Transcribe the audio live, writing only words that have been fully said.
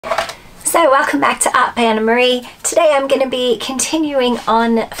So welcome back to Art by Annamarie. Today I'm going to be continuing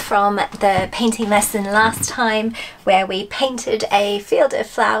on from the painting lesson last time where we painted a field of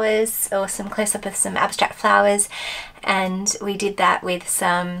flowers or some close-up of some abstract flowers, and we did that with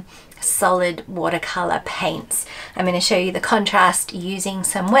some solid watercolour paints. I'm going to show you the contrast using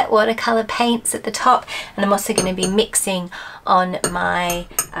some wet watercolour paints at the top, and I'm also going to be mixing on my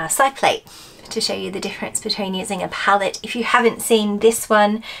side plate to show you the difference between using a palette. If you haven't seen this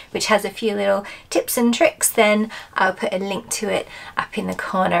one, which has a few little tips and tricks, then I'll put a link to it up in the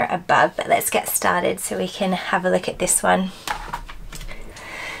corner above. But let's get started so we can have a look at this one.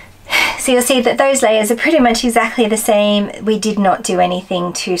 So you'll see that those layers are pretty much exactly the same. We did not do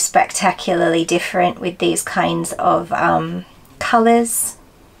anything too spectacularly different with these kinds of colours.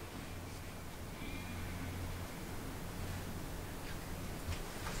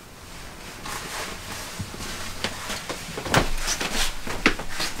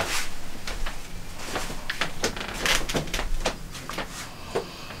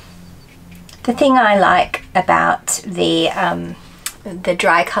 The thing I like about the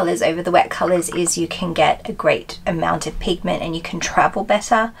dry colours over the wet colours is you can get a great amount of pigment and you can travel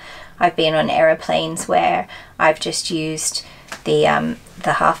better. I've been on aeroplanes where I've just used the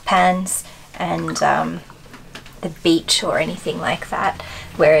half pans and the beach or anything like that,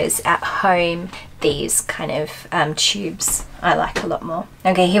 whereas at home these kind of tubes I like a lot more.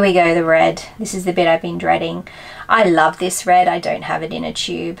 Okay, here we go, the red. This is the bit I've been dreading. I love this red. I don't have it in a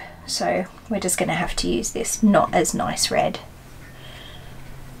tube, so we're just going to have to use this not as nice red.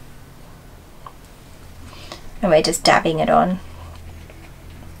 And we're just dabbing it on.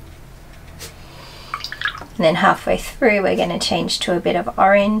 And then halfway through we're going to change to a bit of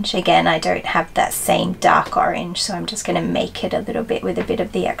orange. Again, I don't have that same dark orange, so I'm just going to make it a little bit with a bit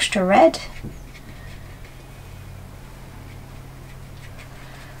of the extra red.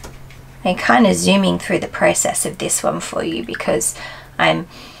 I'm kind of zooming through the process of this one for you because I'm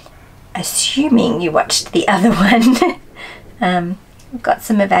assuming you watched the other one. We've got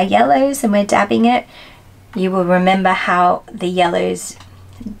some of our yellows and we're dabbing it. You will remember how the yellows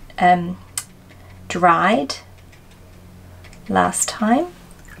dried last time,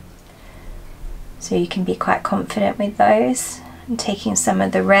 so you can be quite confident with those. I'm taking some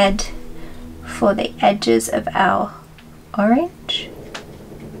of the red for the edges of our orange.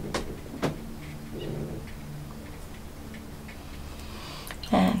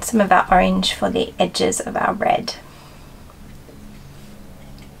 And some of our orange for the edges of our red.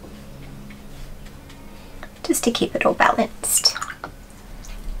 Just to keep it all balanced.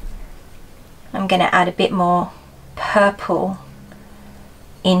 I'm going to add a bit more purple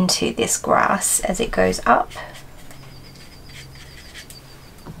into this grass as it goes up.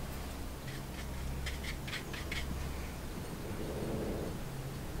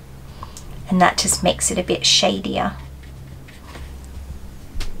 And that just makes it a bit shadier.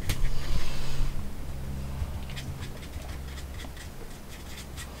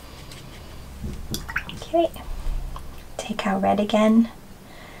 Okay, take our red again,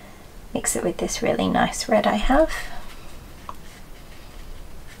 mix it with this really nice red I have.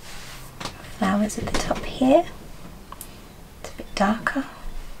 Flowers at the top here, it's a bit darker,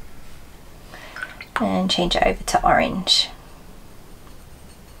 and change it over to orange.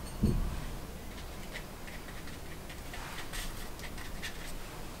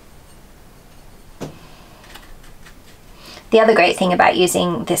 The other great thing about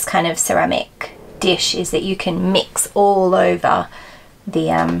using this kind of ceramic dish is that you can mix all over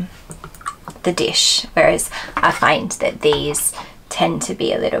the dish, whereas I find that these tend to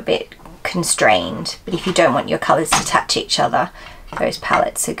be a little bit constrained. But if you don't want your colours to touch each other, those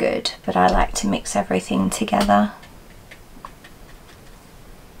palettes are good, but I like to mix everything together.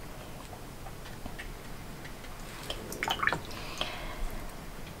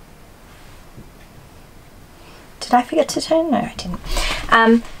 Did I forget to turn? No, I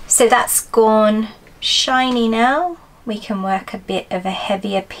didn't. So that's gone shiny now. We can work a bit of a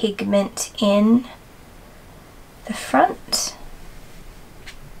heavier pigment in the front.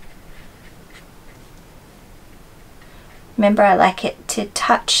 Remember, I like it to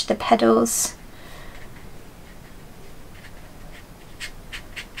touch the petals.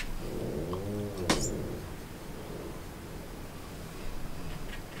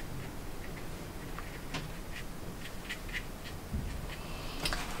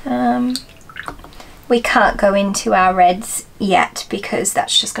 We can't go into our reds yet because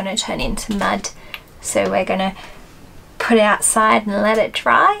that's just going to turn into mud. So we're going to put it outside and let it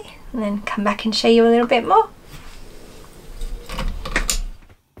dry and then come back and show you a little bit more.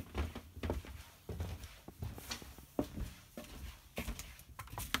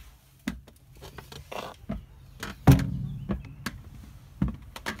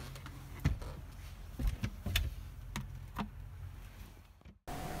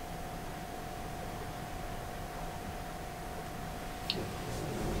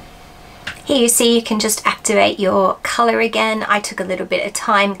 Here you see you can just activate your colour again. I took a little bit of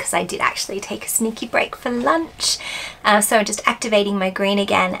time because I did actually take a sneaky break for lunch. So I'm just activating my green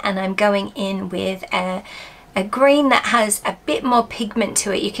again, and I'm going in with a green that has a bit more pigment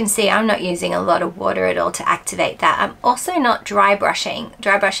to it. You can see I'm not using a lot of water at all to activate that. I'm also not dry brushing.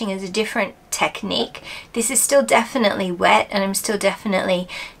 Dry brushing is a different technique. This is still definitely wet, and I'm still definitely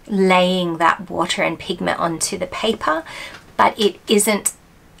laying that water and pigment onto the paper, but it isn't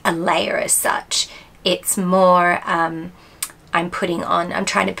a layer as such. It's more I'm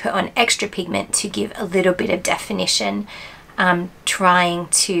trying to put on extra pigment to give a little bit of definition. Trying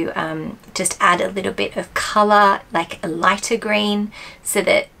to just add a little bit of color, like a lighter green, so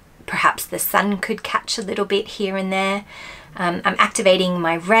that perhaps the sun could catch a little bit here and there. I'm activating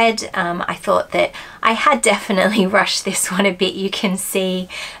my red. I thought that I had definitely rushed this one a bit. You can see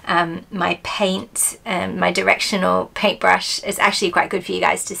my paint, my directional paintbrush is actually quite good for you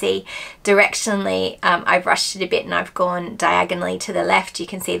guys to see. Directionally, I've rushed it a bit and I've gone diagonally to the left. You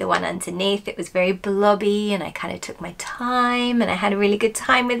can see the one underneath. It was very blobby and I kind of took my time and I had a really good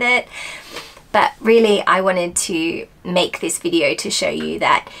time with it. But really, I wanted to make this video to show you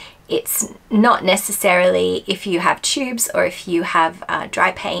that it's not necessarily if you have tubes or if you have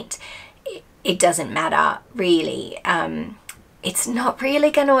dry paint, it doesn't matter really. It's not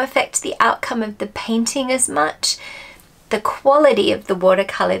really going to affect the outcome of the painting as much. The quality of the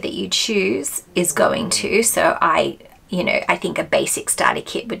watercolor that you choose is going to. So I think a basic starter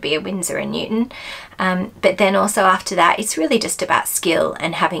kit would be a Winsor & Newton. But then also after that, it's really just about skill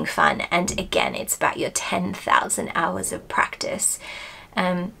and having fun. And again, it's about your 10,000 hours of practice.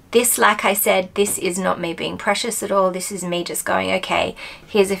 This, like I said, this is not me being precious at all. This is me just going, okay,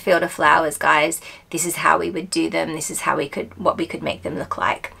 here's a field of flowers, guys. This is how we would do them. This is how what we could make them look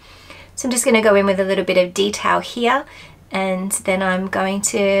like. So I'm just going to go in with a little bit of detail here, and then I'm going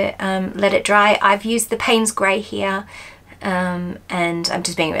to let it dry. I've used the Payne's Grey here, and I'm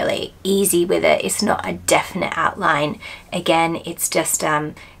just being really easy with it. It's not a definite outline. Again, it's just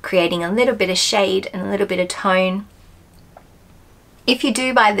creating a little bit of shade and a little bit of tone. If you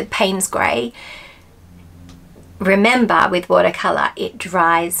do buy the Payne's Grey, remember with watercolor it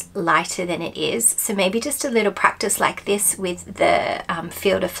dries lighter than it is, so maybe just a little practice like this with the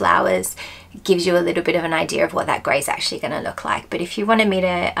field of flowers gives you a little bit of an idea of what that grey is actually going to look like. But if you wanted me to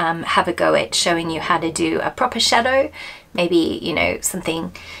have a go at showing you how to do a proper shadow, maybe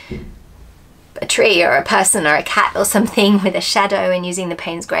something, a tree or a person or a cat or something with a shadow and using the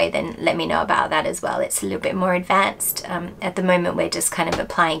Payne's Grey, then let me know about that as well. It's a little bit more advanced. At the moment we're just kind of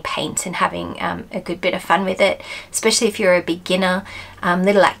applying paint and having a good bit of fun with it, especially if you're a beginner.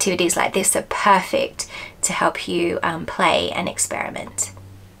 Little activities like this are perfect to help you play and experiment.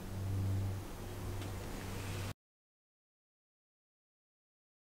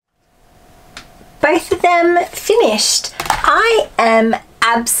 Both of them finished. I am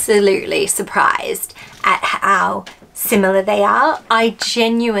absolutely surprised at how similar they are. I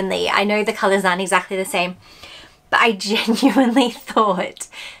know the colors aren't exactly the same, but I genuinely thought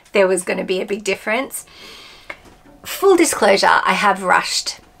there was going to be a big difference. Full disclosure, I have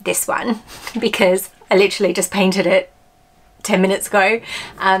rushed this one because I literally just painted it 10 minutes ago,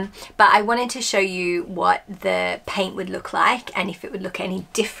 but I wanted to show you what the paint would look like and if it would look any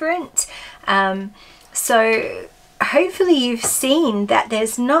different. So hopefully you've seen that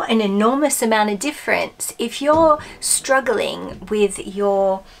there's not an enormous amount of difference. If you're struggling with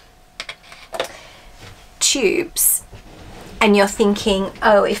your tubes and you're thinking,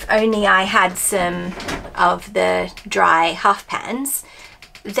 oh, if only I had some of the dry half pans,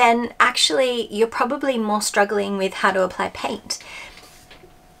 then actually you're probably more struggling with how to apply paint.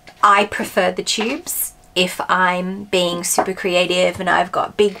 I prefer the tubes if I'm being super creative and I've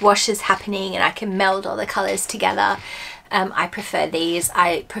got big washes happening and I can meld all the colors together. I prefer these.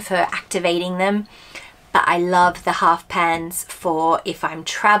 I prefer activating them, but I love the half pans for if I'm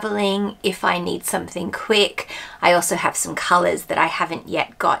traveling, if I need something quick. I also have some colors that I haven't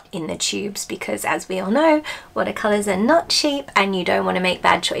yet got in the tubes because, as we all know, watercolors are not cheap and you don't want to make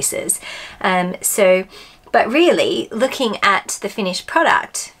bad choices. But really, looking at the finished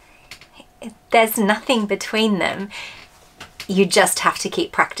product, there's nothing between them. You just have to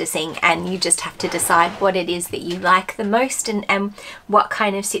keep practicing and you just have to decide what it is that you like the most and what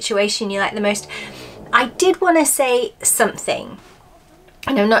kind of situation you like the most. I did want to say something,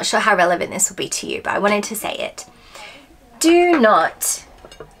 and I'm not sure how relevant this will be to you, but I wanted to say it. Do not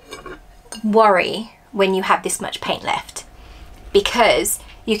worry when you have this much paint left, because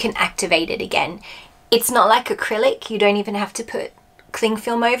you can activate it again. It's not like acrylic. You don't even have to put cling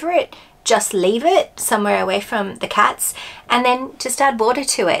film over it. just leave it somewhere away from the cats and then just add water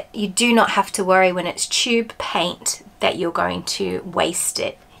to it. You do not have to worry when it's tube paint that you're going to waste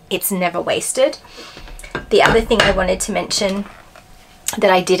it. It's never wasted. The other thing I wanted to mention that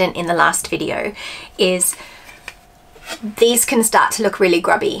I didn't in the last video is these can start to look really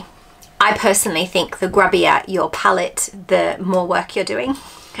grubby. I personally think the grubbier your palette, the more work you're doing.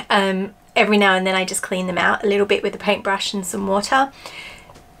 Every now and then I just clean them out a little bit with a paintbrush and some water.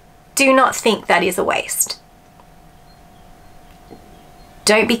 Do not think that is a waste.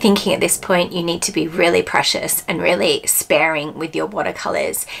 Don't be thinking at this point you need to be really precious and really sparing with your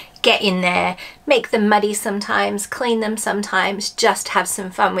watercolors. Get in there, make them muddy sometimes, clean them sometimes, just have some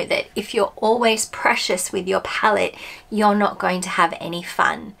fun with it. If you're always precious with your palette, you're not going to have any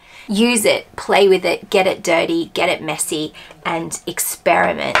fun. Use it, play with it, get it dirty, get it messy, and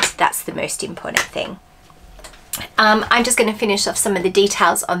experiment. That's the most important thing. I'm just going to finish off some of the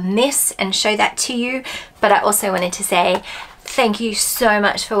details on this and show that to you, but I also wanted to say thank you so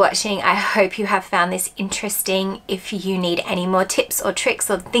much for watching. I hope you have found this interesting. If you need any more tips or tricks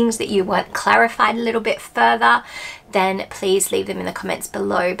or things that you want clarified a little bit further, then please leave them in the comments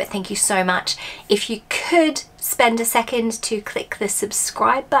below. But thank you so much. If you could spend a second to click the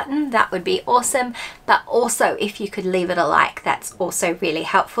subscribe button, that would be awesome. But also if you could leave it a like, that's also really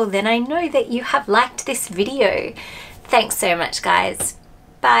helpful. Then I know that you have liked this video. Thanks so much, guys.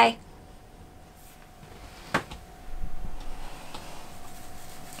 Bye.